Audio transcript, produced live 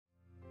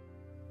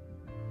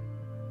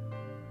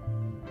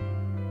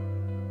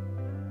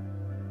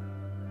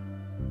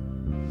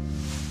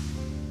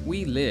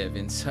We live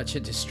in such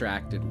a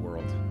distracted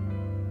world.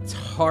 It's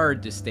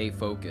hard to stay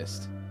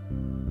focused.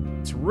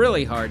 It's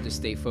really hard to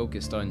stay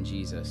focused on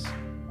Jesus.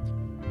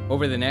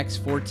 Over the next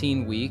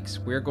 14 weeks,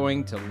 we're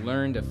going to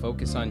learn to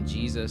focus on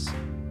Jesus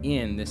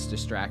in this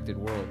distracted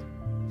world.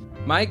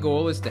 My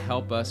goal is to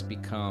help us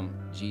become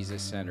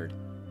Jesus-centered.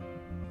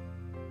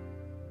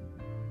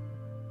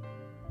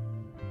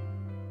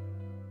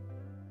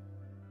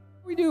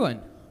 How are we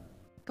doing?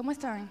 ¿Cómo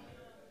están?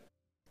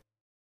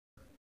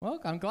 Well,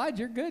 I'm glad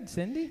you're good,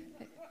 Cindy.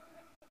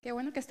 Qué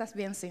bueno que estás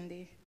bien,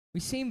 Cindy. We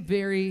seem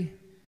very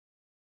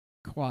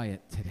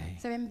quiet today.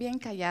 Se ven bien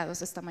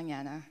callados esta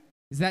mañana.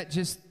 Is that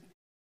just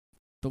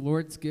the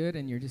Lord's good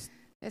and you're just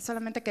 ¿Es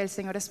solamente que el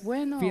Señor es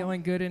bueno?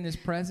 feeling good in His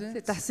 ¿Te presence?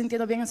 estás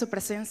sintiendo bien en su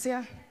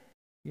presencia?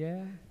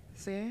 Yeah.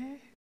 ¿Sí?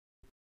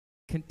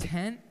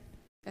 Content?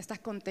 ¿Estás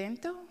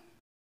contento?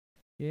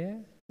 Yeah.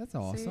 That's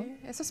awesome.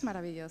 Sí, eso es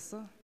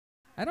maravilloso.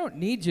 I don't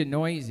need you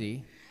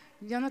noisy,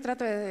 Yo no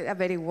trato de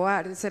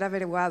averiguar, de ser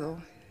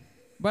averiguado,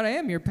 but I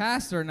am your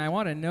pastor and I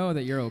want to know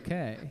that you're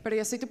okay. pero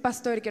yo soy tu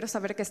pastor y quiero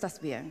saber que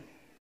estás bien.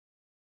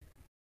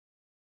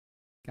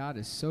 God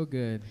is so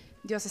good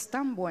Dios es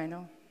tan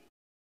bueno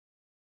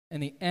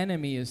and the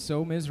enemy is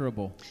so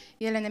miserable.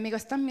 y el enemigo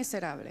es tan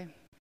miserable.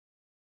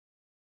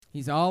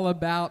 He's all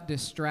about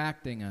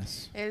distracting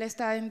us, Él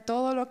está en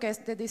todo lo que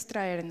es de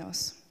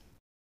distraernos.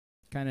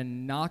 kind of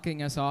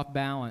knocking us off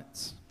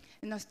balance,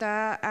 Nos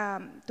está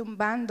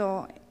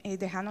tumbando y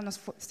dejándonos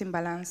sin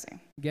balance.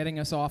 getting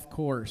us off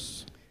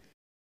course,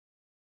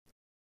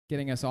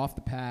 getting us off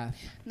the path.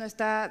 Nos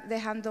está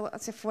dejando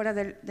hacia fuera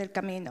del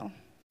camino.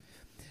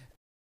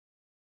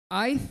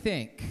 I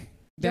think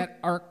that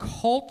our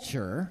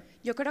culture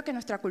Yo creo que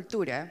nuestra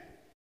cultura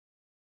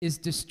is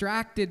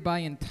distracted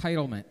by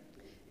entitlement.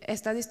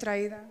 está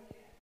distraída.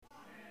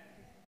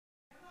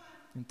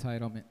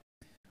 Entitlement.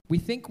 We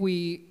think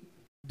we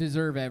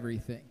deserve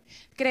everything.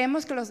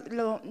 Creemos que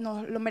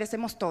lo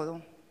merecemos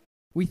todo.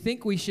 We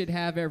think we should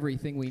have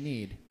everything we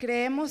need.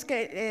 Creemos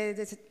que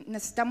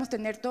necesitamos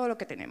tener todo lo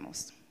que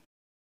tenemos.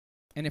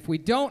 And if we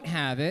don't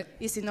have it,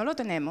 Y si no lo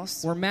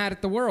tenemos, we're mad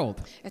at the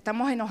world.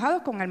 estamos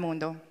enojados con el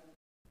mundo.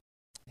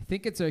 I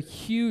think it's a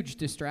huge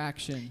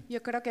distraction. Yo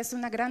creo que es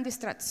una gran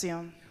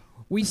distracción.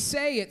 We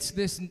say it's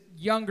this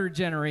younger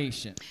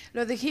generation,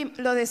 Lo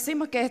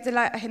decimos que es de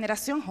la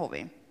generación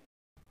joven,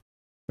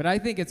 but I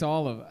think it's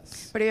all of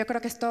us. pero yo creo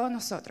que es todos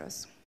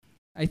nosotros.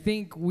 I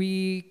think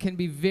we can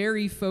be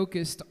very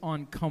focused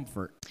on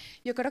comfort.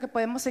 Yo creo que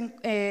podemos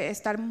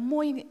estar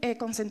muy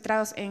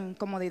concentrados en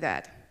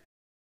comodidad.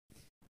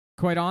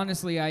 Quite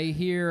honestly, I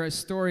hear a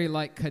story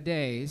like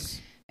Kadeh's.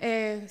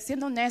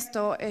 Siendo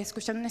honesto,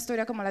 escuchando una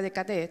historia como la de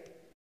Cadet,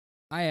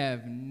 I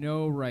have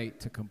no right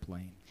to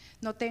complain.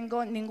 no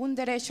tengo ningún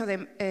derecho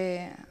de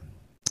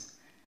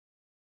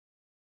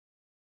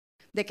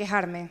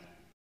quejarme.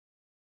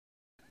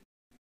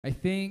 I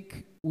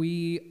think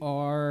we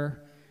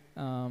are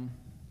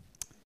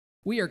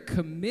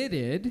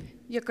committed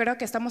Yo creo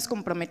que estamos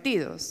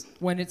comprometidos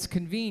when it's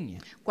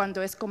convenient.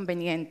 cuando es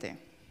conveniente.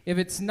 If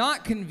it's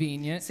not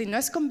convenient, Si no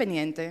es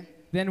conveniente,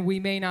 then we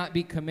may not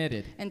be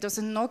committed.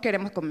 entonces no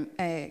queremos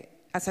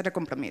hacer el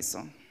compromiso.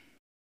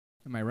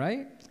 Am I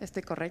right?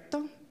 ¿Estoy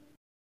correcto?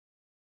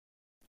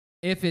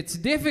 If it's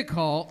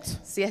difficult,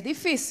 Si es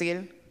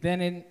difícil,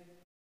 then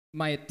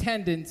my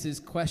attendance is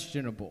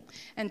questionable.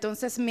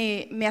 entonces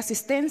mi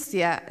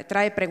asistencia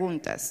trae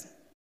preguntas.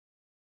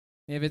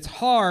 If it's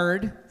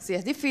hard, Si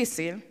es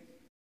difícil,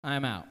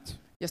 I'm out.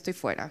 yo estoy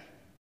fuera.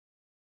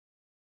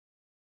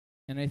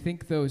 And I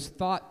think those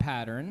thought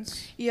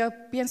patterns, Y yo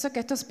pienso que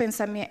estos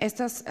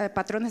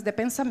patrones de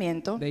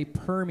pensamiento they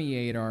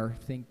permeate our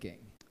thinking.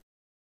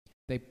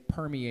 They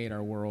permeate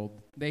our world.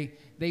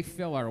 They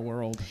fill our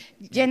world.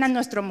 llenan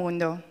nuestro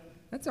mundo.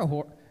 That's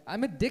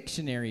I'm a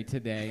dictionary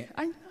today.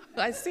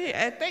 I see,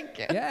 thank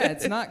you. Yeah,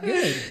 it's not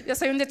good. Yo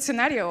soy un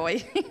diccionario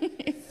hoy.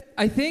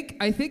 I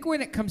think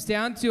when it comes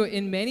down to it,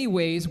 in many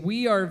ways,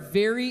 we are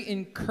very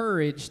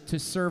encouraged to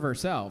serve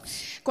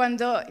ourselves.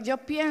 Cuando yo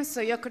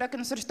pienso, yo creo que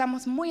nosotros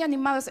estamos muy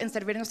animados en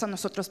servirnos a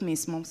nosotros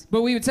mismos.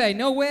 But we would say,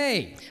 no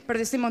way. Pero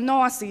decimos,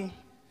 no así.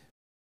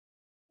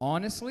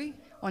 Honestly,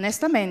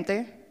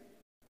 Honestamente,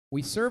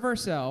 we serve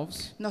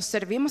ourselves nos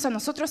servimos a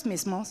nosotros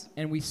mismos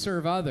and we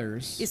serve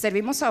others y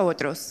servimos a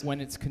otros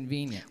when it's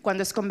convenient.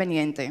 cuando es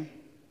conveniente.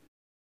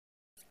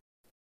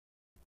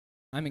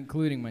 I'm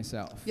including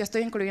myself. Yo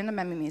estoy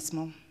incluyéndome a mí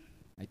mismo.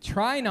 I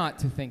try not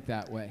to think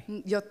that way.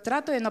 Yo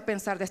trato de no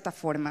pensar de esta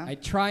forma. I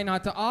try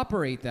not to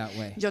operate that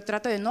way. Yo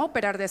trato de no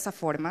operar de esa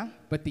forma,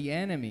 But the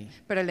enemy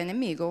pero el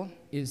enemigo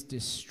is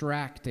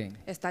distracting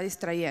está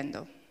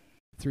distrayendo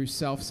through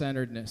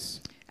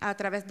self-centeredness, a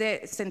través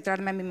de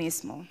centrarme a mí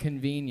mismo,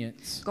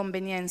 convenience,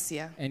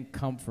 conveniencia and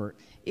comfort.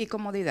 y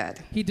comodidad.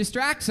 He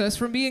distracts us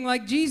from being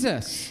like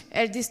Jesus.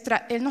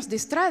 Él nos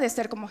distrae de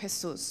ser como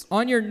Jesús.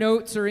 On your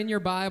notes or in your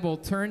Bible,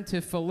 turn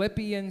to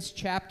Philippians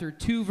chapter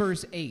 2,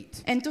 verse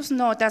 8. En tus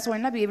notas o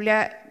en la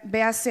Biblia,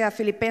 véase a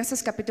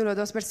Filipenses capítulo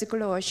 2,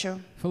 versículo 8.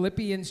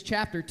 Philippians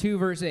chapter 2,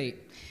 verse 8.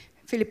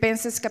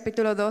 Filipenses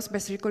capítulo 2,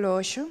 versículo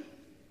 8.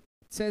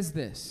 It says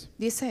this.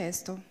 Dice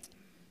esto.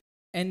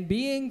 And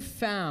being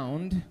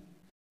found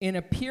in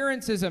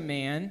appearance as a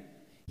man,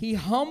 he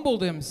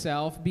humbled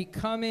himself,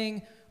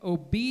 becoming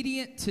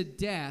obedient to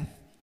death,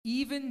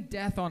 even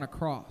death on a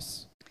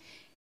cross.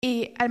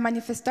 Y al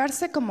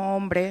manifestarse como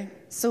hombre,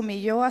 se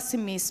humilló a sí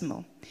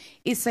mismo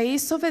y se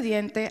hizo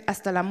obediente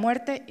hasta la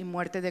muerte y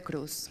muerte de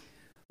cruz.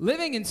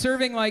 Living and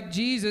serving like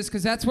Jesus,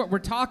 because that's what we're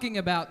talking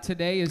about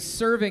today, is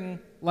serving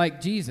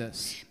like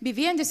Jesus.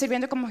 Viviendo y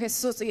sirviendo como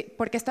Jesús, y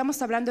porque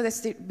estamos hablando de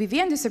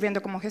viviendo y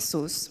sirviendo como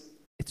Jesús,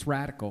 It's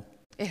radical.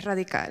 es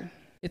radical.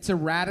 It's a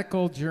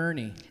radical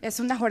journey, Es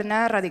una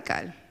jornada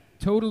radical,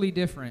 totally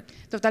different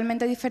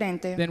totalmente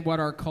diferente than what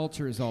our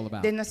culture is all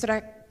about. de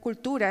nuestra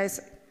cultura.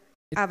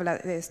 Habla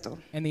de esto.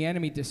 And the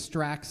enemy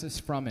distracts us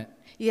from it.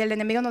 Y el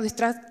enemigo nos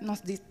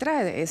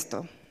distrae de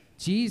esto.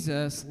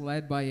 Jesus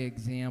led by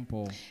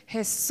example.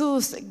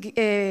 Jesús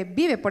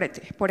vive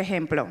por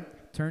ejemplo.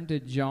 Turn to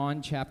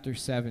John chapter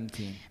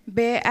 17.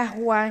 Ve a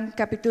Juan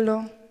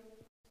capítulo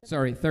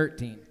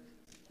 13.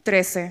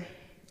 13.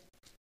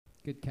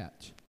 Good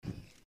catch.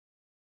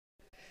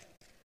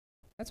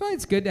 That's why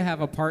it's good to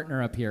have a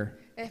partner up here.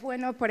 Es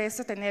bueno por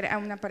eso tener a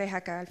una pareja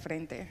acá al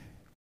frente.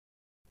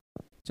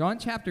 John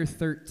chapter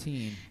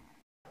 13.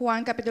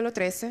 Juan capítulo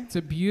 13 It's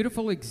a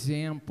beautiful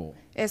example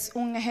es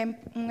un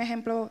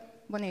ejemplo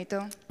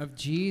bonito of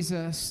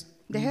Jesus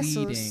de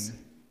Jesús leading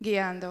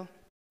guiando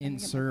in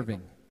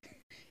serving.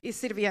 y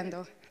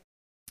sirviendo.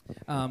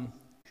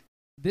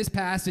 This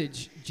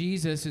passage,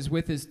 Jesus is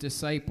with his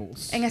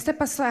disciples. En este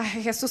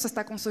pasaje Jesús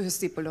está con sus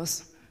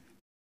discípulos.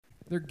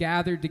 They're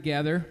gathered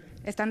together.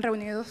 Están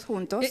reunidos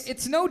juntos.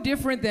 It's no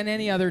different than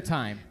any other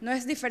time. No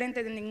es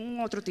diferente de ningún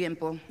otro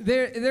tiempo.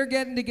 They're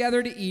getting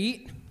together to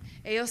eat.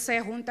 Ellos se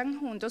juntan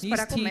juntos He's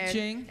para comer.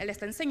 teaching. Él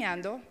está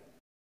enseñando,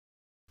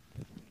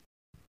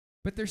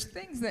 But there's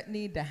things that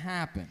need to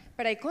happen.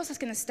 pero hay cosas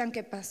que necesitan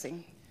que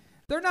pasen.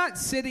 They're not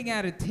sitting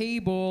at a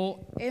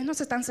table Ellos no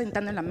se están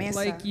sentando en la mesa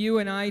like you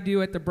and I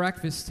do at the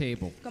breakfast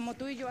table. como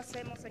tú y yo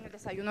hacemos en el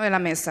desayuno de la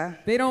mesa.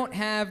 They don't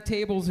have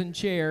tables and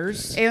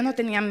chairs. Ellos no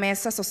tenían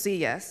mesas o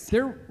sillas.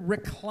 They're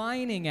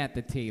reclining at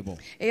the table.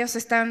 Ellos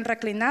están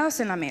reclinados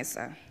en la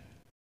mesa.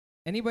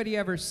 Anybody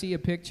ever see a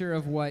picture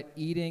of what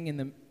eating in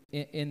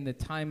the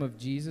time of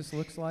Jesus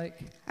looks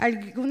like?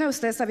 ¿Alguna de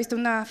ustedes ha visto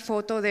una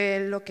foto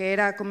de lo que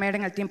era comer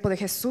en el tiempo de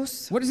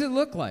Jesús? What does it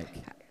look like?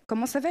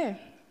 ¿Cómo se ve?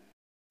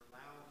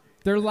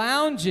 They're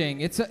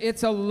lounging. It's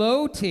a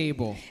low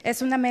table,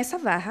 Es una mesa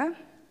baja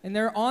and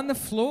they're on the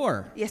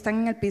floor. y están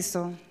en el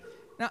piso.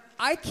 Now,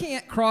 I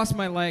can't cross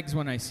my legs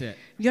when I sit.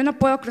 Yo no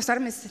puedo cruzar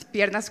mis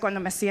piernas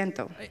cuando me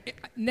siento.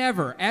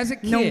 Never. As a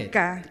kid,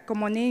 Nunca.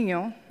 Como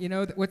niño, you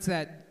know, what's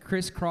that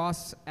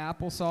crisscross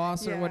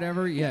applesauce or Yeah.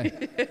 whatever? Yeah.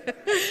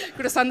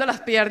 cruzando las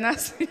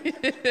piernas.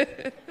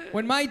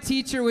 When my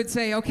teacher would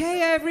say,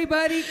 okay,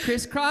 everybody,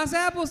 crisscross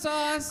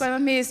applesauce. Cuando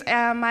mis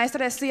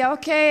maestra decía,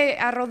 ok,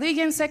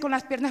 arrodíllense con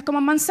las piernas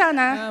como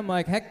manzana, I'm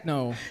like, heck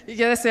no. y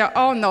yo decía,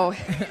 oh no,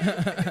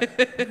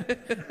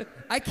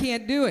 I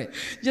can't do it.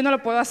 yo no lo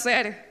puedo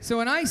hacer. So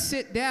when I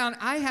sit down,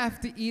 I have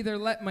to either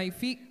let my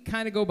feet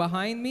kind of go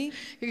behind me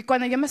Y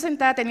cuando yo me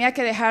sentaba tenía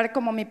que dejar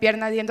como mi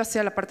pierna yendo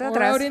hacia la parte de or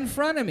atrás out in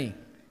front of me.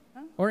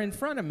 Or in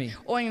front of me.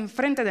 o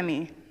enfrente de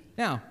mí.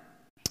 Now,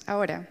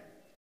 Ahora,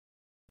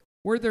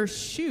 were there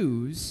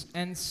shoes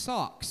and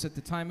socks at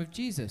the time of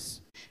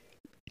Jesus?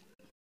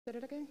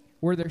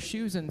 Were there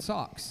shoes and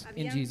socks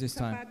in ¿habían Jesus'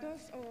 time? zapatos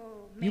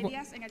o You wa-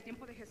 medias en el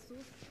tiempo de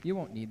Jesús? You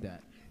won't need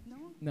that.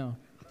 No. No.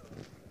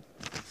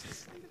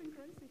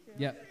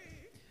 Yep.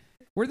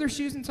 Were there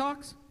shoes and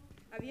socks?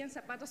 ¿Habían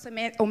zapatos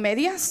o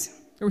medias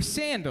There were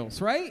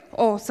sandals, right?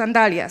 o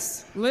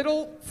sandalias?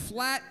 Little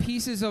flat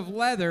pieces of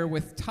leather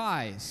with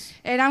ties.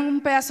 Eran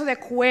un pedazo de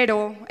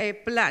cuero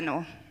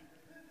plano.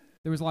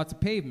 There was lots of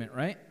pavement,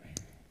 right?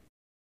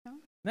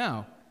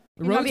 No.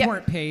 The Y no roads había-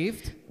 weren't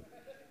paved.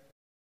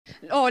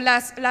 O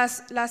las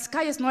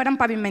calles no eran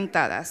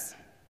pavimentadas.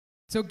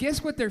 So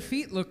guess what their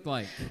feet looked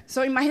like?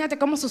 So, imagínate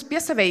cómo sus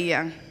pies se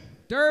veían,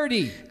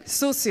 Dirty,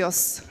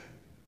 sucios.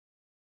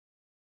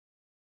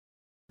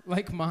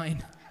 like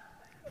mine.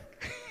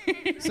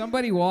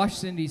 Somebody wash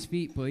Cindy's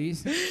feet,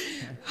 please.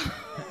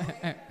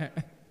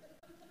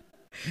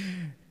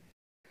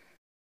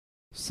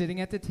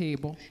 Sitting at the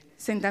table,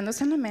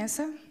 Sentándose en la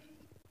mesa,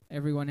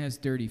 everyone has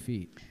dirty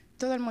feet.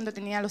 todo el mundo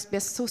tenía los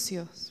pies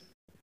sucios.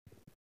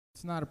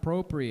 It's not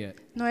appropriate.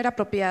 No era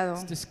apropiado.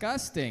 It's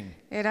disgusting.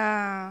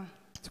 Era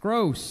It's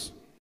gross.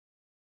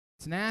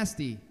 It's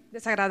nasty.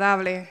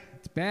 desagradable.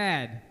 It's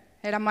bad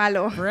Era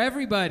malo for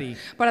everybody.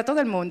 para todo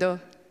el mundo.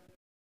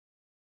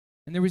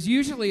 And there was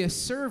usually a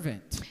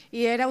servant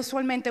Y era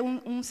usualmente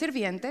un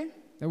sirviente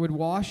that would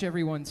wash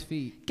everyone's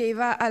feet. que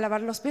iba a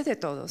lavar los pies de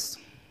todos.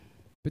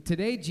 But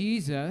today,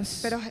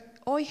 Jesus, Pero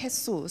hoy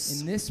Jesús,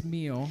 in this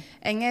meal,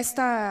 en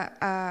esta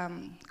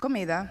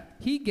comida,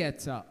 he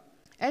gets up.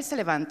 Él se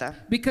levanta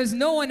because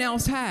no one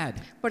else had.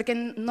 porque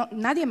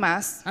nadie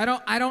más,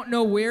 I don't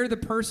know where the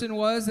person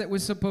was that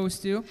was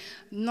supposed to,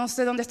 no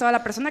sé dónde estaba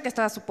la persona que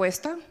estaba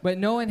supuesta, but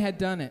no one had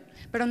done it.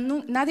 pero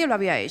nadie lo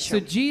había hecho.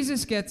 So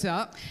Jesus gets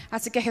up,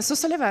 Así que Jesús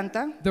se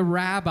levanta, the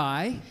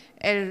rabbi,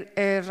 el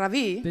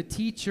rabí, the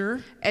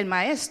teacher, el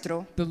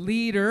maestro, the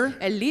leader,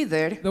 el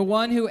líder, the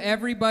one who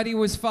everybody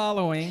was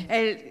following,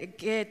 el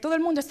que todo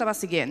el mundo estaba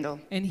siguiendo.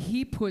 and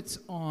he puts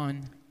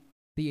on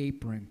the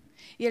apron.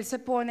 Y él se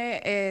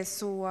pone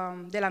su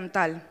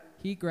delantal.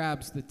 He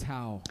grabs the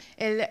towel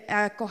Él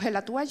coge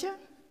la toalla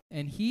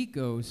and he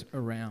goes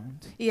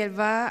around y él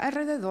va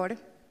alrededor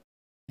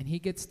and he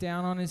gets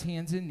down on his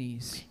hands and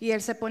knees y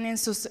él se pone en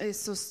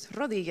sus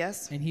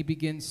rodillas and he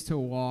begins to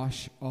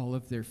wash all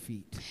of their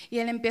feet. y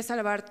él empieza a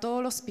lavar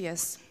todos los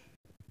pies.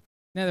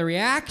 Now the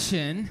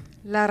reaction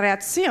La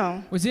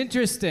reacción was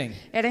interesting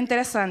era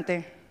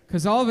interesante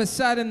because all of a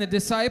sudden the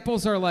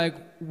disciples are like,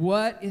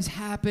 what is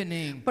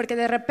happening? porque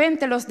de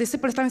repente los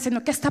discípulos están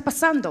diciendo, ¿qué está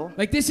pasando?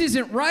 Like, this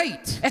isn't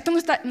right. Esto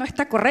no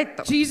está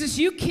correcto. Jesus,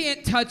 you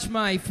can't touch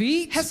my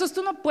feet. Jesús,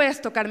 tú no puedes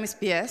tocar mis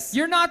pies.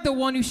 You're not the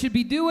one who should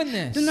be doing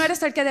this. Tú no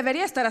eres el que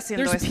debería estar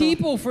haciendo There's esto.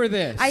 people for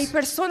this. Hay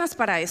personas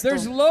para esto.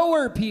 There's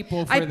lower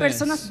people for Hay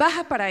personas this.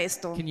 bajas para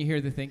esto. Can you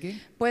hear the thinking?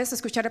 ¿Puedes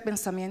escuchar el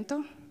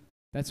pensamiento?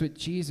 That's what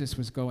Jesus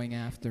was going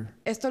after.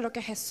 Esto es lo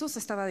que Jesús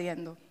estaba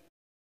viendo.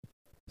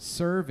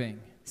 Serving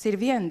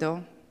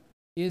Sirviendo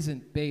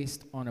isn't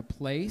based on a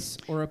place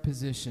or a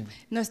position.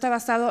 no está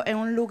basado en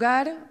un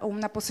lugar o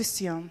una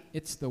posición.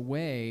 It's the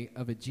way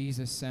of a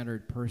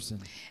Jesus-centered person.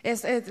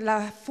 Es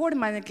la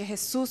forma en la que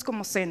Jesús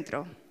como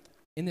centro.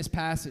 In this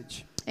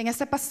passage, En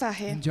este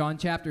pasaje, in John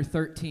chapter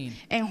 13,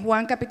 en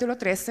Juan capítulo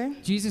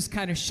 13, Jesus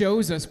kind of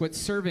shows us what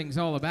serving's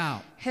all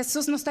about.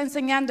 Jesús nos está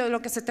enseñando lo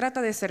que se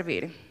trata de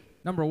servir.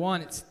 Number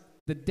one, it's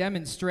the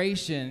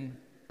demonstration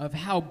of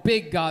how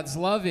big God's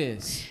love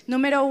is.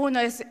 Número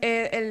uno es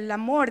el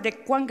amor de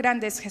cuán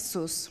grande es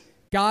Jesús.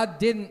 God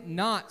didn't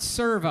not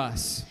serve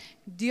us.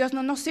 Dios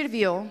no nos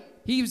sirvió,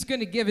 He was going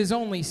to give His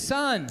only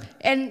Son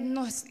Él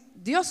nos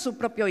dio su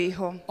propio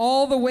Hijo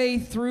all the way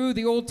through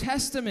the Old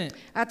Testament.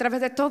 a través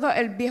de todo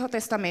el Viejo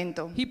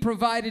Testamento. He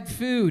provided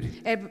food.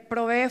 Él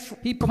provee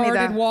He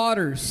comida, parted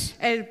waters.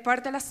 Él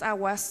parte las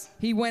aguas,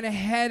 He went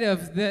ahead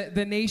of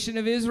the nation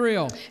of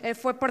Israel. Él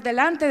fue por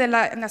delante de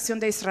la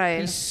nación de He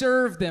Israel.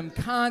 served them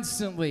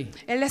constantly.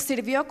 Él les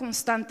sirvió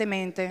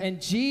constantemente.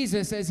 And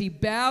Jesus, as he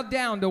bowed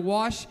down to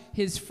wash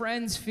his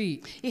friends'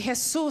 feet, Y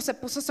Jesús se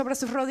puso sobre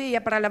sus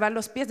rodillas para lavar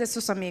los pies de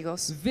sus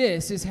amigos.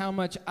 this is how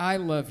much I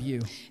love you.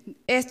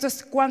 Esto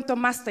es cuánto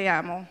más te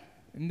amo.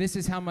 And this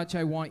is how much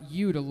I want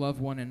you to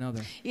love one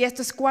another. Y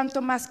esto es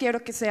cuánto más quiero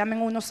que se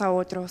amen unos a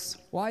otros.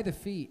 Why the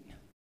feet?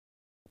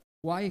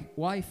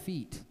 Why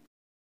feet?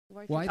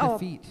 Why the Oh,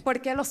 feet? ¿por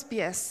qué los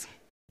pies?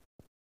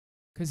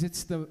 Because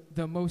it's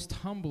the most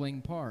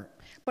humbling part.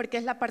 Porque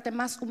es la parte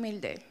más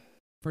humilde.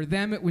 For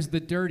them, it was the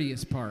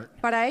dirtiest part.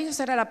 Para ellos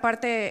era la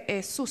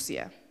parte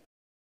sucia.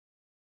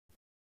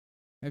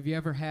 Have you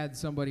ever had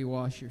somebody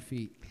wash your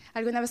feet?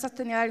 ¿Alguna vez has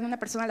tenido a alguna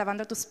persona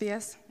lavando tus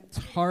pies? It's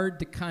hard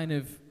to kind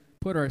of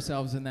put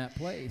ourselves in that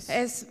place.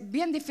 Es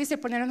bien difícil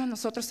ponernos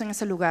nosotros en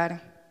ese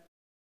lugar.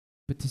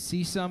 But to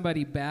see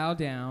somebody bow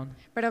down,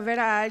 Pero ver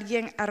a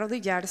alguien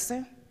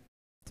arrodillarse,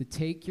 to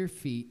take your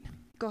feet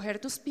coger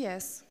tus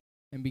pies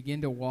and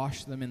begin to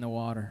wash them in the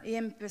water. y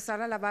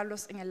empezar a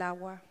lavarlos en el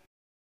agua.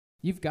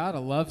 You've got to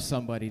love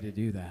somebody to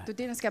do that. Tú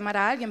tienes que amar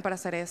a alguien para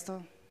hacer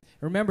esto.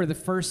 Remember the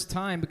first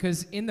time,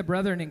 because in the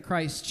Brethren in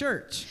Christ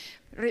Church,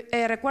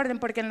 Recuerden,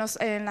 porque en las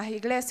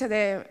iglesias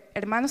de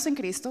hermanos en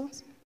Cristo,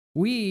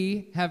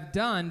 we have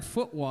done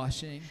foot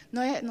washing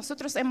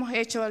nosotros hemos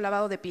hecho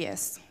lavado de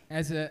pies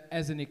as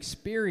an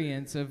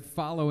experience of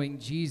following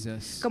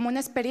Jesus, como una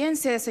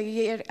experiencia de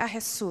seguir a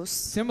Jesús,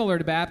 similar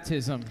to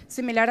baptism.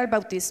 similar al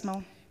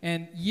bautismo.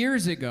 And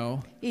years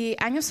ago, Y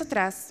años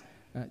atrás,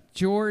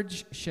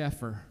 George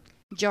Sheffer,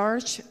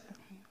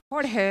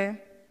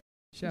 Jorge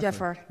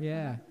Sheffer,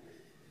 yeah,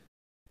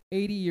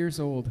 80 years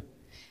old,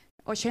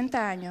 80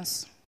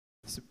 años,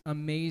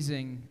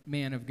 amazing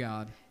man of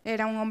God,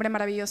 era un hombre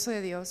maravilloso de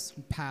Dios.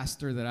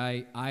 pastor that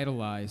I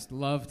idolized,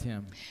 loved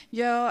him.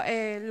 Yo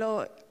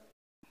lo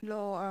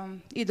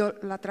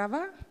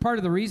idolatraba. Part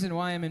of the reason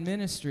why I'm in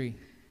ministry.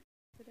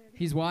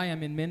 He's why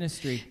I'm in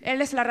ministry.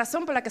 Él es la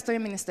razón por la que estoy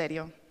en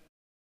ministerio.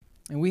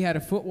 And we had a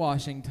foot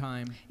washing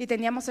time. Y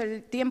teníamos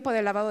el tiempo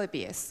de lavado de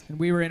pies. And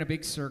we were in a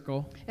big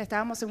circle.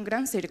 Estábamos en un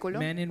gran círculo.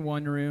 Men in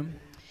one room.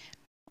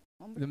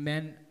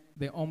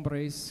 The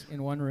hombres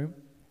in one room.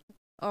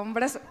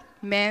 Hombres,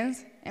 men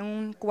en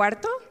un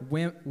cuarto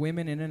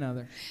Women in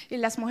another. y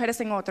las mujeres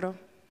en otro.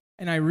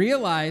 And I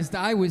realized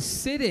I was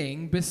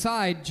sitting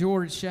beside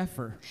George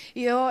Sheffer.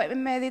 Y yo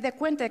me di de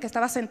cuenta de que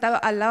estaba sentado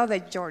al lado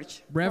de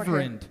George.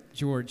 Reverend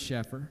George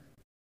Sheffer.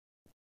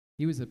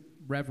 He was a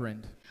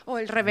reverend. O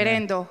el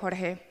reverendo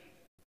Jorge.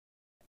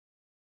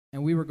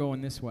 And we were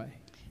going this way.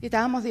 Y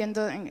estábamos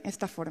viendo en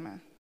esta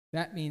forma.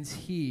 That means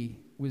he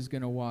was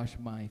going to wash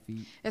my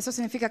feet. Eso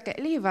significa que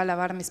él iba a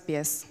lavar mis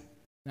pies.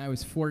 And I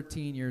was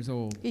 14 years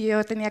old. Y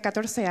yo tenía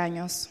 14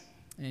 años.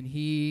 And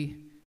he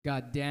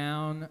got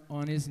down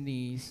on his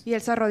knees Y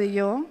él se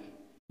arrodilló,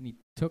 and he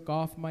took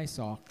off my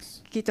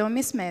socks quitó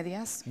mis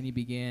medias and he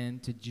began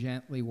to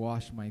gently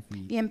wash my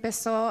feet. y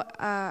empezó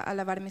a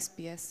lavar mis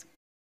pies.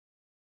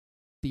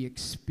 The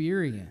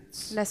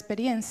experience La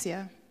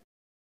experiencia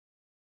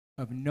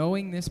of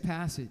knowing this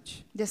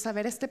passage de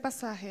saber este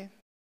pasaje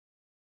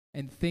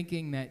and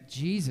thinking that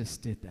Jesus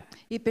did that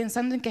y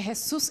pensando en que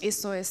Jesús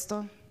hizo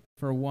esto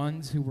for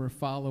ones who were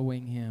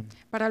following him.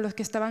 para los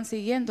que estaban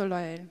siguiéndolo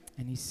a él.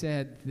 And he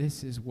said,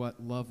 this is what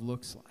love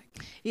looks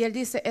like. Y él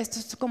dice, esto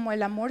es como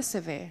el amor se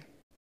ve.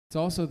 It's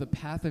also the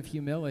path of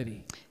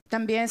humility.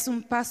 También es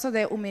un paso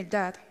de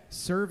humildad.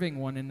 Serving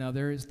one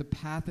another is the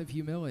path of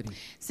humility.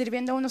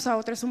 Sirviendo unos a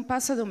otros es un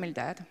paso de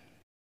humildad.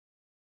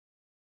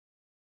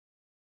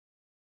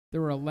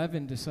 There were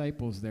 11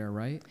 disciples there,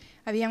 right?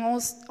 Habían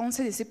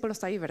 11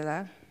 discípulos ahí,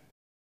 ¿verdad?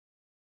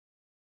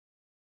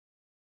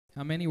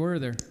 How many were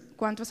there?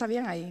 ¿Cuántos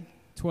habían ahí?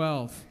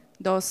 12.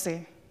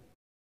 12.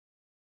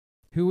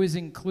 Who was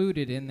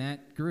included in that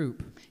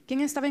group?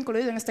 ¿Quién estaba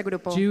incluido en este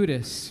grupo?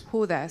 Judas.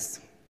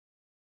 Judas.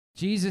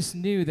 Jesus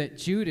knew that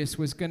Judas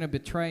was going to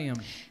betray him.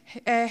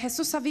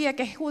 Jesús sabía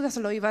que Judas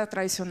lo iba a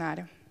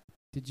traicionar.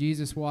 Did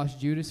Jesus wash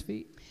Judas'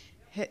 feet?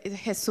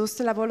 Jesús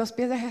lavó los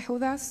pies de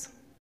Judas,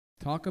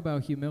 Talk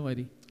about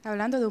humility.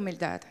 hablando de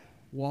humildad,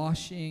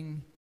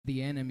 Washing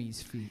the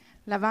enemy's feet.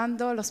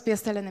 lavando los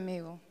pies del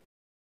enemigo.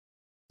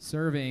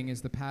 Serving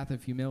is the path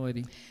of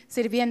humility.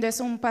 Sirviendo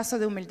es un paso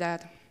de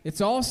humildad. It's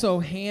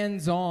also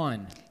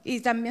hands-on.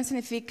 Y también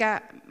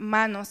significa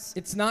manos.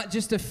 It's not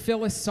just a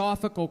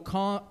philosophical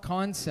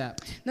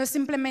concept. No es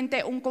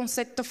simplemente un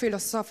concepto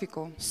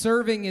filosófico.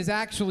 Serving is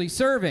actually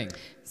serving.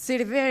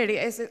 Servir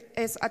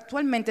es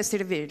actualmente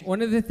servir.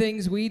 One of the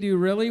things we do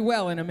really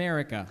well in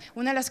America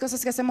Una de las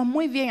cosas que hacemos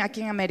muy bien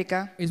aquí en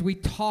América is we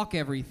talk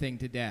everything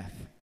to death.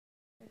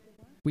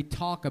 We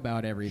talk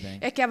about everything.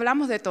 es que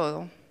hablamos de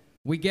todo.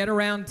 We get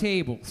around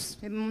tables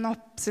Nos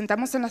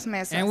sentamos en las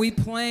mesas and we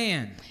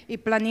plan y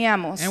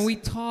planeamos and we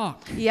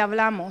talk y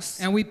hablamos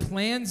and we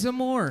plan some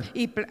more,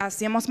 y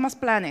hacemos más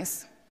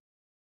planes,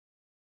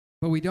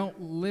 but we don't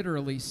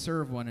literally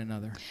serve one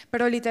another.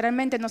 pero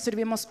literalmente nos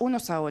servimos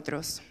unos a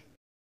otros.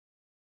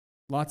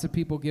 Lots of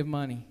people give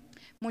money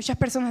Muchas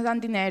personas dan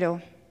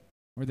dinero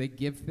or they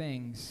give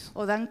things,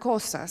 o dan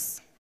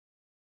cosas,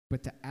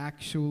 but to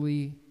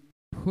actually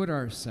put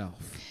ourselves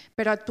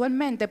pero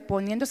actualmente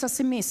poniéndose a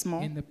sí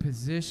mismo in the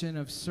position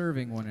of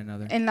serving one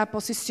another, en la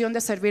posición de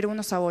servir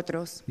unos a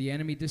otros. the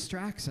enemy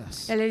distracts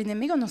us. El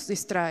enemigo nos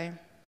distrae.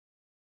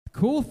 The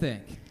cool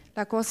thing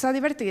La cosa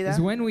divertida is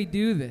when we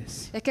do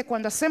this, es que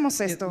cuando hacemos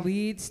it esto,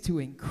 leads to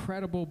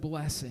incredible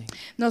blessing.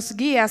 nos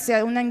guía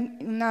hacia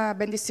una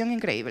bendición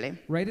increíble.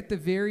 Right at the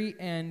very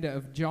end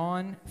of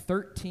John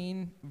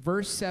 13,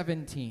 verse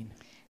 17.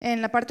 En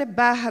la parte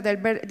baja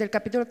del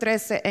capítulo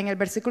 13, en el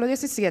versículo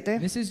 17,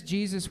 This is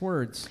Jesus'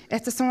 words.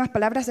 estas son las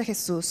palabras de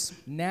Jesús.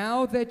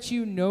 Now that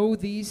you know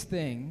these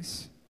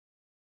things,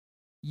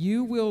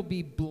 you will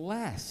be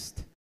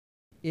blessed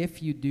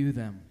if you do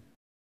them.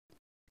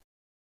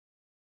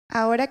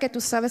 Ahora que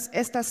tú sabes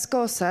estas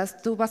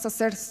cosas, tú vas a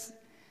ser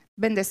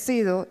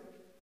bendecido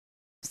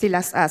si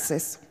las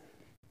haces.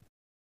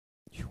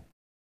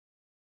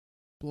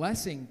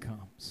 Blessing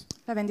comes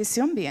La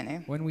bendición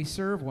viene when we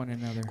serve one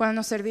another. cuando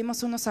nos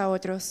servimos unos a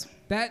otros.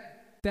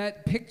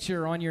 That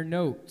picture on your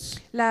notes,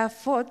 La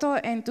foto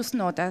en tus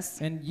notas,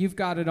 and you've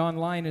got it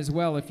online as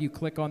well if you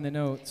click on the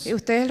notes. y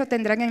ustedes lo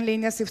tendrán en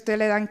línea si ustedes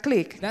le dan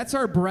clic. That's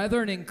our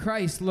Brethren in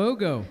Christ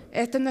logo.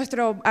 Este es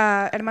nuestro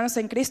hermanos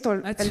en Cristo,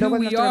 That's el who logo de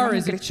we nuestro are hermano en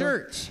as a Cristo.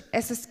 church.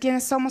 Ese es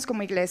quienes somos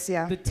como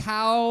iglesia. The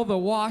towel, the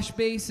wash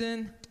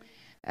basin,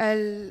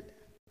 El,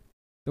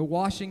 the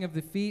washing of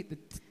the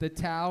feet, the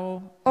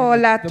towel, o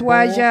and la the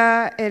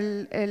toalla,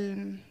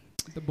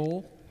 the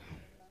bowl.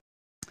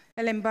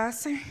 el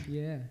envase.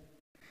 Yeah.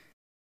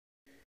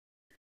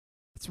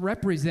 It's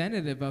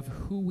representative of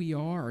who we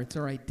are. It's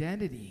our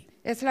identity.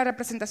 Es la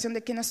representación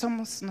de quienes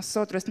somos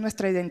nosotros,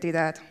 nuestra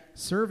identidad.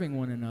 Serving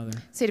one another.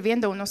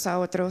 Sirviendo unos a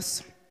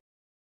otros.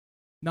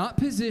 Not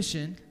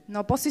position,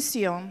 No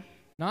posición,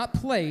 not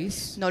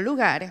place. no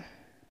lugar.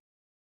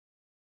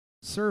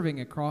 Serving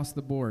across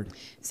the board.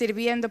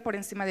 Sirviendo por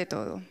encima de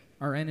todo.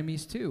 Our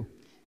enemies too.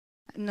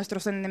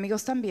 Nuestros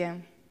enemigos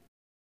también.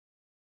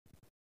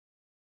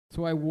 That's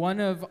why one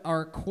of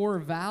our core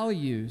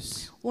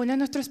values Uno de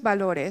nuestros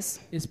valores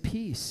is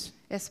peace.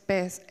 es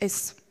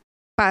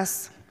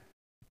paz.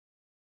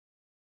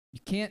 You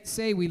can't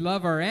say we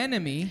love our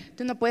enemy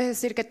Tú no puedes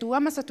decir que tú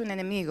amas a tu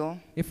enemigo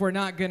if we're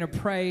not going to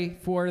pray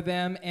for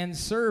them and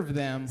serve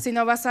them. si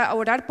no vas a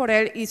orar por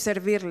él y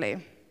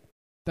servirle.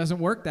 Doesn't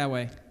work that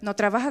way. No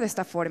trabaja de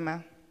esta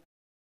forma.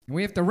 And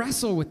we have to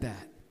wrestle with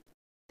that.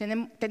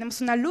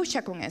 Tenemos una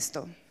lucha con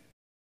esto.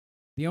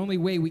 The only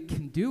way we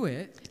can do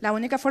it La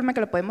única forma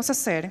que lo podemos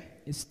hacer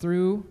is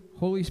through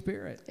Holy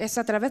Spirit. es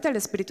a través del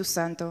Espíritu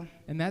Santo.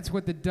 And that's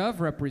what the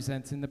dove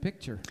represents in the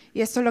picture.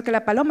 Y esto es lo que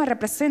la paloma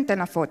representa en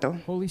la foto.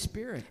 Holy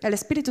Spirit. El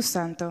Espíritu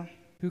Santo.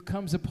 who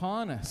comes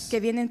upon us. que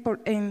viene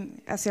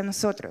hacia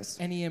nosotros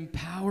And he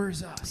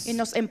empowers us. y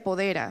nos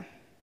empodera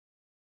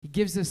He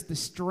gives us the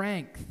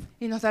strength,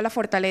 y nos da la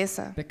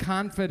fortaleza, the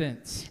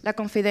confidence la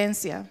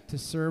confidencia to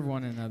serve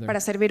one another, para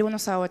servir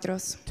unos a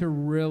otros, to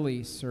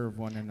really serve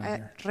one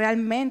another.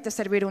 realmente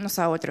servir unos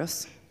a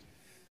otros.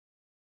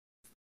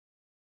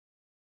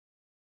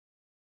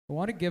 I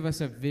want to give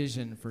us a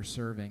vision for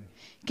serving.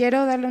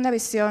 Quiero darle una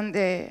visión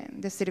de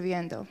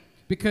sirviendo,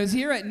 Because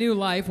here at New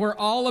Life, we're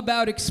all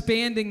about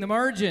expanding the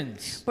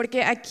margins.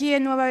 porque aquí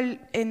en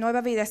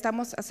Nueva Vida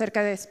estamos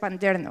acerca de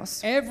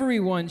expandernos.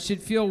 Everyone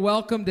should feel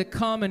welcome to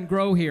come and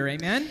grow here.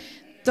 Amen?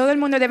 Todo el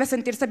mundo debe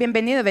sentirse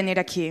bienvenido a venir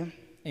aquí.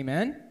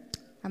 Amen?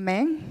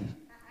 Amén.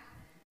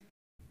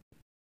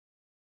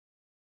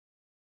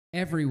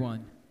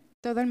 Everyone.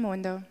 Todo el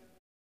mundo,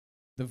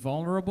 The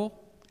vulnerable,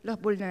 los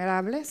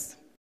vulnerables,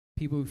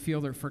 people who feel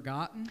they're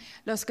forgotten,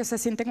 los que se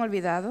sienten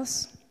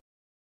olvidados,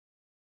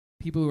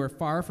 people who are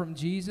far from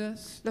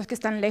Jesus, los que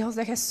están lejos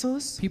de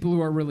Jesús, people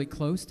who are really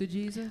close to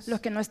Jesus.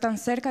 los que no están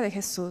cerca de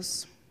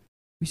Jesús.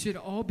 We should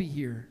all be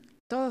here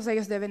Todos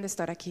ellos deben de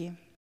estar aquí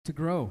to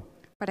grow,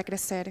 para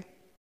crecer,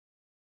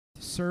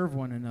 to serve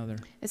one another,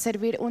 de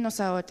servir unos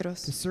a to otros,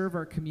 serve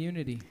our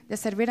community. de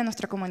servir a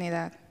nuestra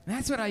comunidad. And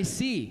that's what I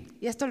see.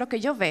 Y esto es lo que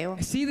yo veo.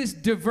 I see this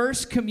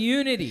diverse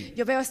community.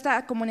 Yo veo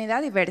esta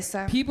comunidad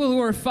diversa, People who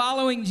are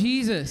following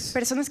Jesus,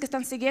 personas que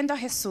están siguiendo a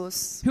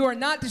Jesús, who are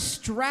not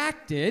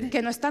distracted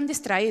que no están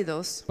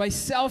distraídos by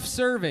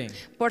self-serving,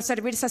 por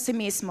servirse a sí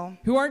mismo,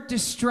 who aren't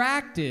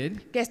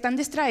distracted que están by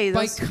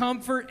distraídos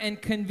comfort and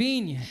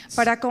convenience,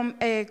 para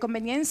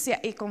conveniencia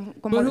y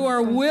but who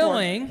are confort.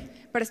 willing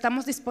Pero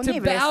estamos to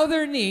disponibles bow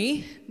their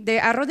knee de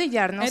and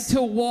arrodillarnos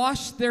to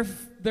wash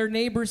their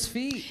neighbor's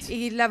feet,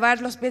 y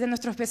lavar los pies de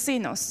nuestros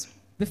vecinos,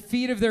 the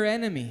feet of their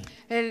enemy.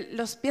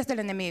 los pies del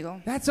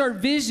enemigo. That's our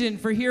vision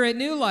for here at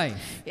New Life.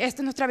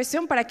 Esta es nuestra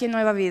visión para aquí en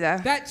Nueva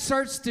Vida. That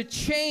starts to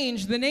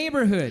change the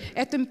neighborhood.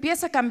 Esto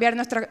empieza a cambiar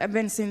nuestra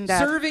vecindad.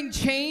 Serving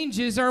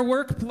changes our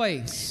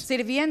workplace.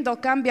 Sirviendo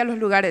cambia los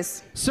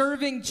lugares.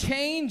 Serving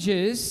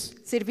changes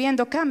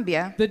Sirviendo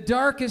cambia the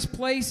darkest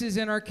places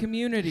in our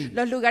community.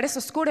 los lugares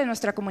oscuros de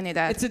nuestra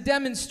comunidad. It's a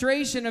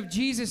demonstration of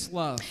Jesus'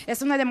 love.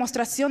 Es una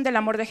demostración del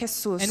amor de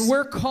Jesús. And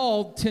we're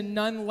called to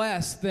none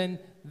less than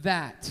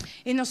that.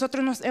 Y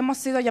nosotros nos hemos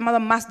sido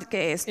llamados más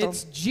que esto.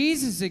 It's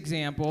Jesus'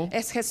 example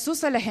Es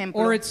Jesús el ejemplo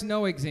or it's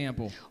no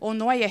example. o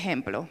no hay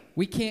ejemplo.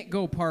 We can't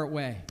go part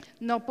way.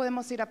 No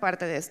podemos ir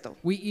aparte de esto.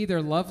 We either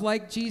love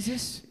like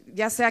Jesus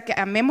Ya sea que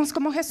amemos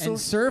como and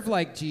Jesús serve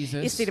like y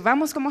Jesus,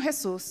 sirvamos como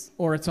Jesús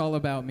or it's all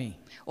about me.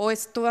 o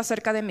es todo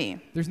acerca de mí.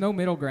 There's no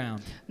middle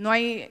ground. No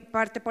hay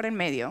parte por el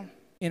medio.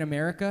 In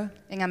America,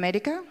 En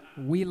América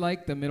we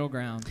like the middle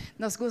ground.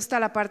 nos gusta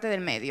la parte del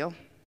medio.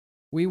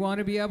 We want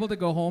to be able to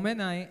go home at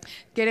night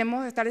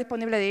Queremos estar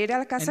disponibles de ir a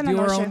la casa and en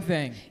la do our noche own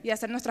thing. y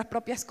hacer nuestras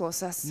propias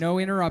cosas. No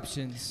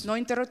interruptions, No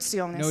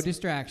interrupciones, no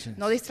distractions.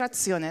 no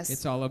distracciones.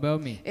 It's all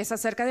about me. Es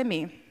acerca de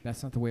mí.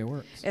 That's not the way it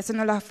works. Esa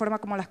no es la forma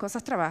como las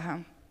cosas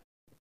trabajan.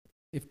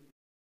 If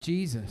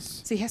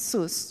Jesus Si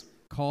Jesús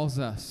calls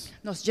us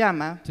nos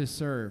llama to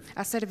serve,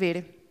 a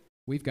servir,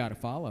 we've got to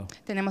follow.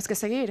 tenemos que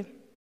seguir.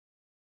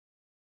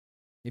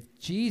 If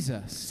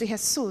Jesus, Si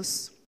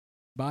Jesús,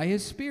 by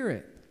his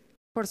Spirit,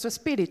 por su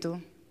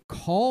espíritu,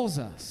 calls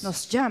us,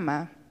 nos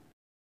llama,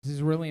 this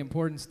is a really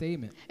important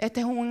statement,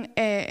 este es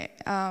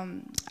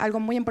algo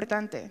muy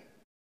importante,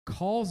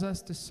 calls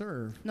us to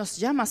serve, nos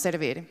llama a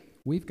servir,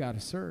 we've got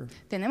to serve.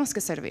 tenemos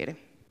que servir.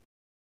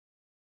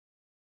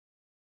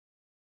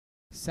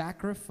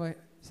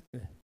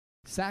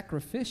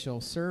 Sacrificial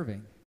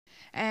serving,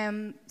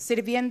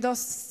 Sirviendo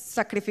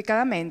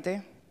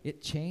sacrificadamente,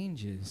 it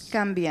changes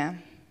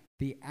cambia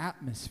the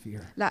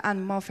atmosphere. la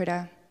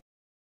atmósfera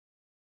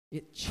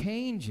It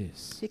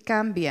changes y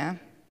cambia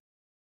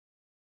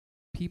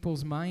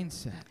people's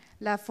mindset.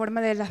 la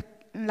forma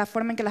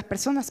en que las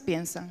personas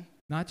piensan.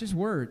 Not just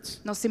words,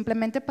 No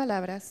simplemente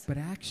palabras, but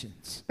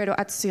actions. pero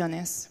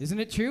acciones. Isn't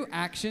it true?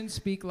 Actions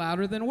speak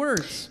louder than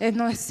words.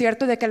 ¿No es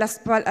cierto de que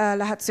las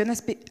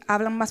acciones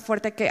hablan más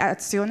fuerte que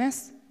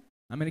acciones?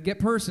 I'm going to get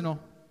personal.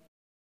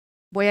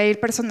 Voy a ir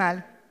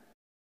personal.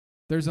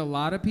 There's a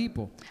lot of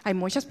people Hay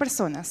muchas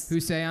personas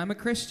who say I'm a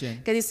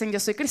Christian, que dicen yo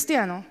soy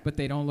cristiano, but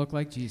they don't look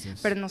like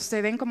Jesus. pero no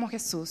se ven como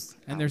Jesús.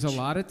 And there's a Ouch.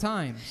 lot of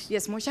times Y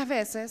es muchas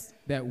veces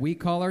that we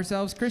call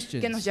ourselves que nos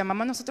Christians,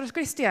 llamamos nosotros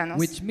cristianos,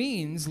 which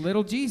means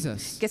little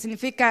Jesus, que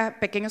significa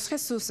pequeños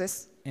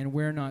Jesuses, and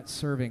we're not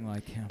serving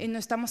like him. y no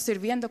estamos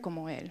sirviendo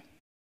como Él.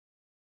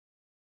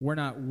 We're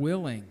not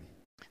willing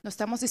No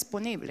estamos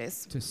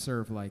disponibles to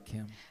serve like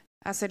him.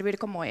 a servir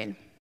como Él.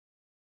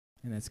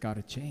 And it's got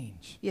to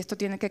change. Y esto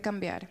tiene que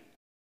cambiar.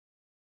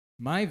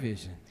 My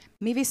vision,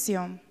 Mi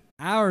visión,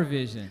 our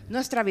vision,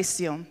 nuestra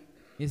visión,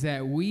 is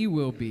that we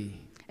will be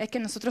es que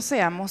nosotros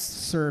seamos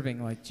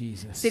serving like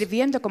Jesus.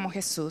 sirviendo como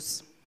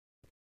Jesús.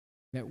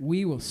 That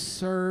we will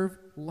serve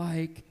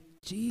like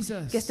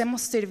Jesus. que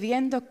estemos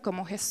sirviendo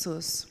como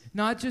Jesús.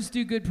 Not just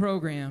do good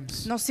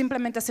programs. No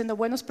simplemente haciendo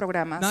buenos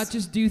programas. Not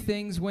just do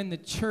things when the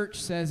church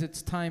says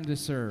it's time to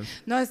serve.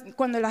 No es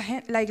cuando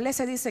la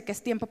iglesia dice que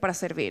es tiempo para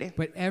servir,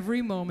 But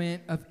every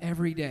moment of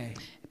every day,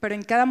 pero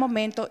en cada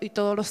momento y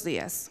todos los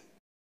días,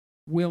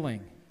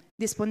 willing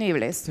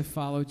disponibles to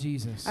follow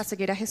Jesus, a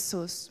seguir a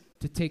Jesús,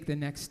 to take the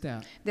next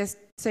step,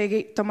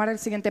 de tomar el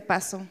siguiente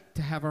paso,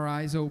 to have our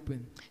eyes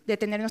open, de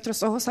tener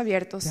nuestros ojos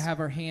abiertos, to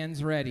have our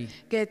hands ready,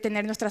 de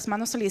tener nuestras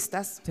manos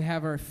listas to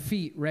have our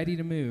feet ready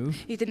to move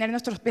y tener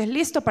nuestros pies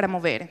listos para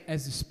mover,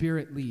 as the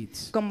Spirit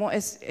leads. como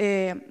es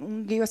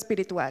un guía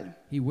espiritual.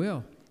 He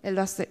will. Él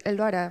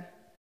lo hará.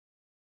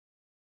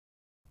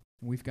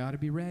 We've got to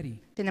be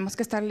ready. Tenemos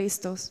que estar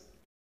listos.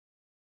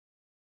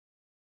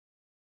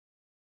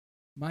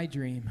 My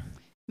dream,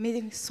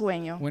 Mi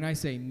sueño, when I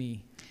say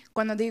me,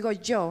 cuando digo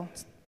yo,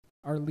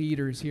 our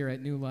leaders here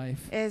at New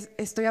Life,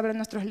 estoy hablando de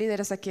nuestros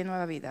líderes aquí en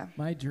Nueva Vida.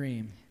 my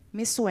dream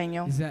Mi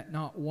sueño is that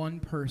not one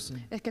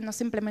person es que no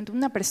simplemente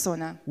una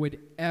persona would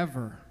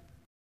ever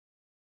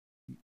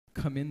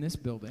come in this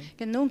building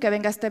que nunca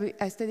venga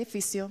a este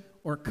edificio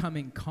or come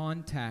in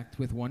contact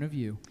with one of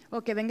you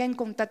o que venga en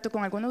contacto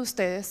con alguno de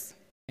ustedes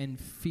and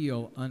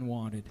feel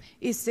unwanted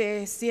y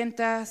se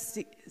sienta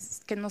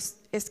que no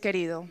es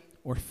querido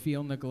or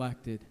feel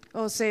neglected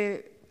o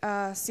se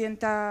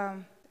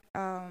sienta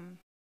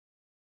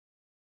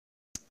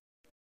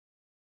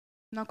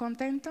no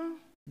contento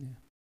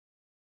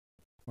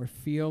or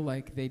feel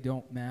like they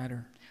don't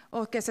matter,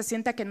 o que se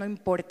sienta que no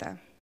importa,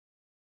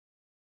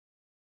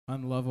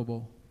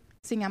 unlovable.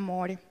 sin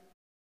amor.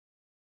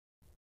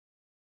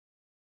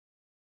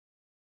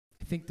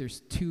 I think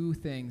there's two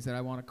things that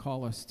I want to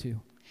call us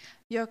to.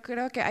 Yo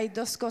creo que hay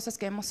dos cosas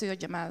que hemos sido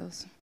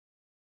llamados.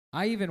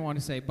 I even want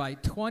to say by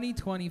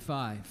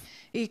 2025,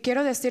 Y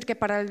quiero decir que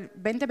para el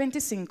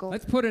 2025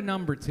 let's put a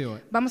number to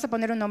it. vamos a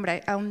poner un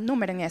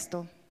número en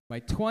esto.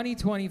 By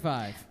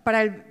 2025,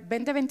 Para el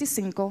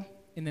 2025,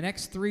 in the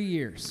next 3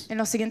 years, en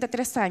los siguientes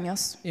 3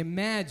 años,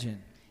 imagine,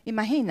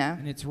 imagina,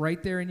 and it's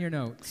right there in your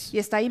notes, y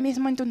está ahí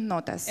mismo en tus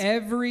notas,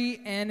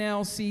 every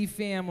NLC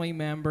family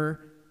member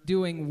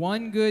doing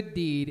one good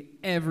deed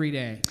every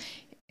day.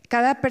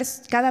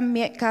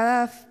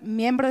 cada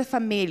miembro de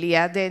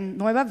familia de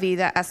Nueva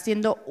Vida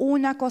haciendo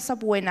una cosa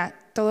buena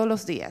todos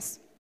los días.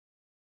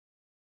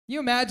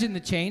 You imagine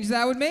the change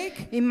that would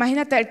make?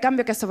 Imagínate el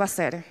cambio que eso va a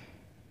hacer.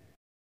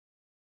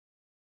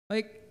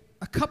 Like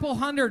a couple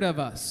hundred of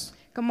us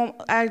Como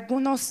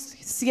algunos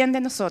 100 de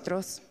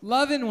nosotros,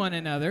 loving one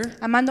another,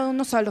 amando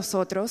unos a los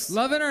otros,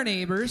 loving our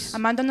neighbors,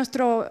 amando a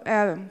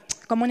nuestra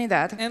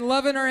comunidad and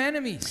loving our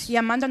enemies. y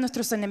amando a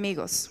nuestros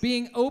enemigos,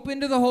 Being open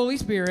to the Holy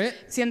Spirit,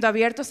 siendo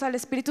abiertos al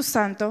Espíritu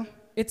Santo,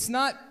 it's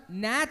not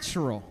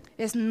natural,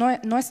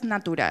 no es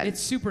natural, it's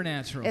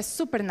supernatural. es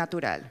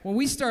supernatural. When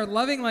we start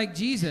loving like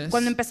Jesus,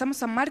 Cuando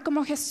empezamos a amar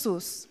como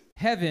Jesús,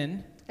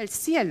 heaven el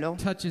cielo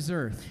touches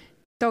earth.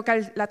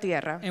 toca la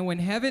tierra. And when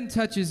heaven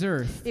touches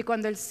earth, Y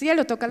cuando el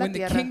cielo toca la when the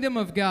tierra, kingdom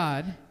of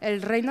God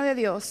el reino de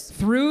Dios,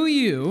 through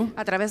you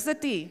a través de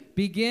ti,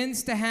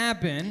 begins to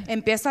happen,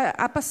 empieza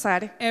a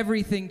pasar,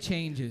 everything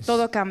changes.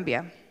 todo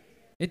cambia.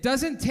 It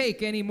doesn't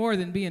take any more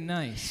than being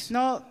nice.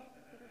 No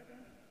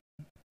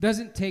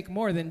Doesn't take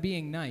more than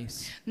being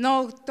nice.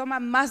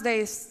 toma más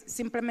de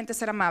simplemente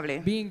ser amable,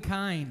 Being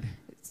kind.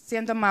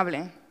 siendo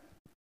amable.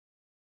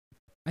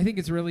 I think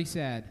it's really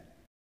sad.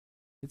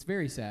 It's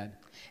very sad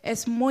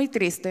Es muy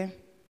triste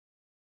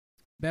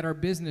that our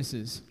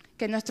businesses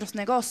que nuestros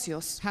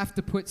negocios have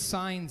to put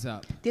signs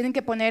up. tienen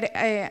que poner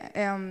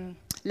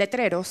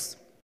letreros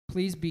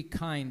Please be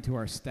kind to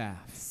our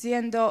staff.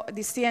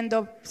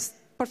 diciendo,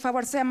 por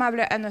favor, sea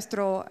amable a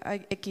nuestro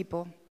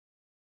equipo.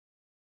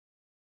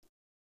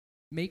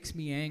 Makes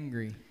me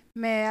angry.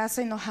 Me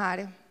hace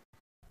enojar.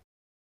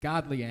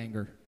 Godly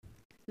anger.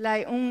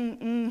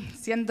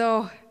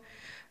 Siendo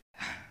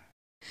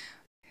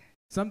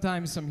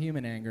Sometimes some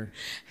human anger.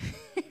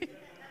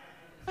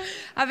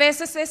 a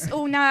veces es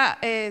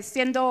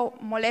siendo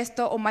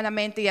molesto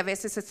humanamente y a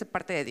veces es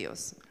parte de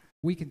Dios.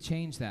 We can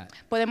change that.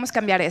 Podemos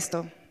cambiar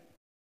esto.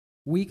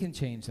 We can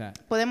change that.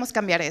 Podemos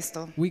cambiar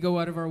esto. We go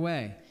out of our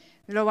way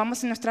Lo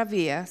vamos en nuestras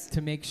vías,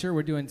 to make sure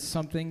we're doing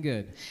something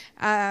good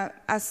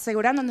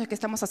asegurándonos que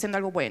estamos haciendo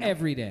algo bueno.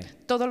 every day.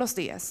 Todos los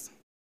días.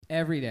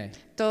 Every day.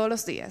 Todos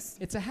los días.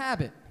 It's a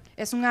habit.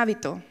 Es un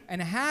hábito. And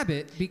a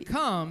habit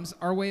becomes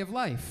our way of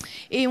life.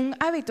 Y un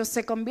hábito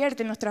se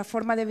convierte en nuestra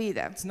forma de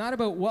vida. It's not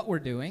about what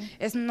we're doing.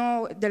 Es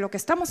no de lo que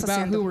estamos It's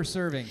about who haciendo. we're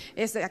serving.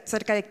 Es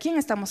acerca de quién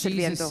estamos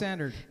sirviendo.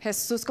 Jesus-centered.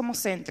 Jesús como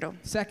centro.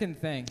 Second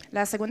thing,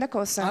 La segunda I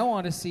cosa,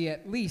 want to see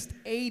at least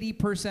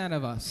 80%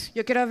 of us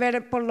yo quiero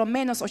ver por lo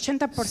menos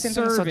 80%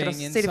 de nosotros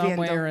serving in some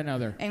way or sirviendo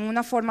another. en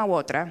una forma u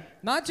otra.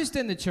 Not just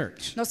in the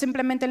church. No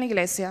simplemente en la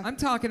iglesia. I'm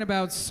talking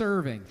about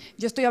serving,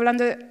 Yo estoy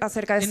hablando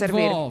acerca de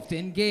servir, involved,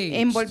 engaged,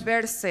 envolverse,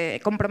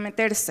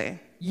 comprometerse,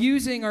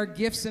 using our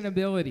gifts and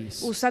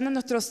abilities. usando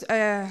nuestros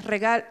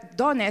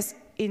dones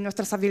y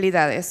nuestras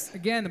habilidades.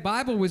 Again, the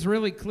Bible was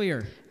really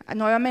clear.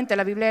 Nuevamente,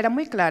 la Biblia era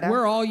muy clara.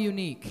 We're all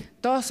unique.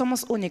 Todos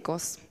somos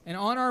únicos. And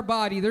on our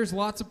body, there's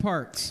lots of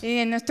parts. Y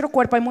en nuestro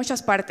cuerpo hay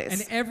muchas And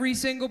partes. every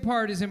single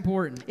part is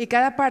important. Y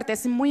cada parte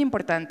es muy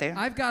importante.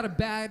 I've got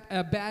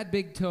a bad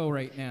big toe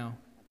right now.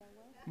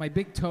 My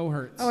big toe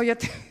hurts. Oh,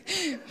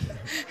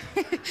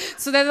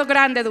 Su dedo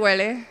grande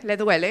duele, le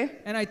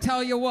duele. And I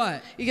tell you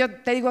what, Y yo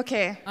te digo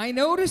que I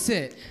notice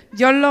it.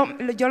 yo lo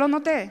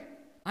noté.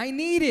 I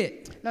need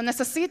it. Lo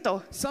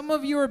necesito. Some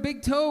of you are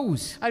big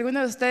toes,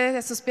 Algunos de ustedes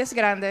de sus pies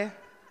grandes.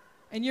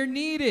 and you're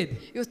needed.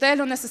 Y ustedes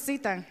lo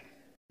necesitan.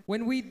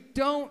 When we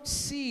don't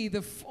see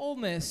the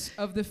fullness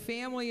of the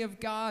family of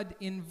God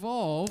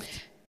involved,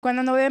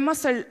 Cuando no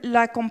vemos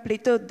la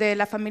completud de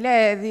la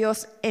familia de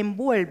Dios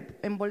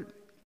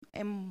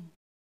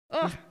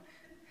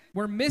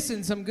we're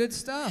missing some good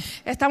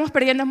stuff. estamos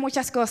perdiendo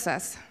muchas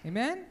cosas.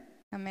 Amen?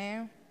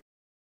 Amén.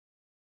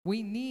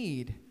 We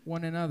need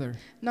one another.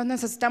 Nos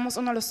necesitamos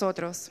unos a los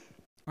otros.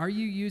 Are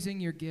you using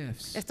your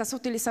gifts? ¿Estás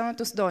utilizando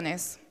tus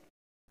dones?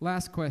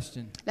 Last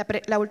question.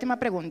 La última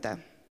pregunta.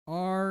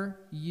 Are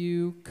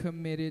you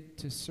committed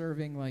to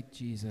serving like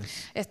Jesus?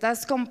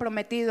 ¿Estás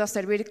comprometido a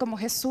servir como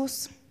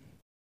Jesús?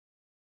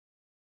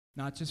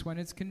 Not just when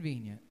it's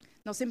convenient,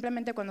 No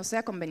simplemente cuando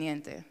sea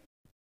conveniente.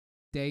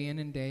 day in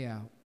and day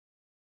out,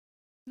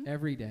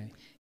 every day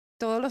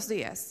Todos los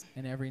días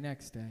and every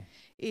next day.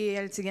 y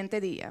el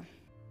siguiente día.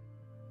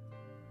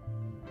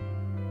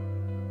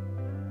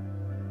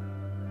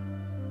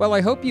 Well,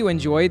 I hope you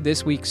enjoyed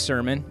this week's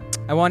sermon.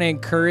 I want to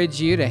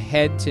encourage you to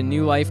head to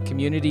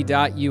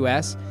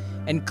newlifecommunity.us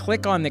and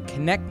click on the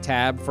Connect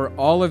tab for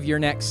all of your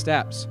next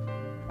steps.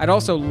 I'd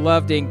also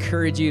love to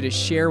encourage you to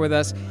share with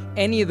us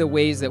any of the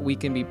ways that we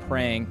can be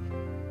praying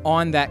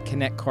on that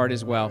Connect card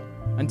as well.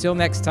 Until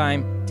next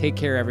time, take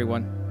care,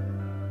 everyone.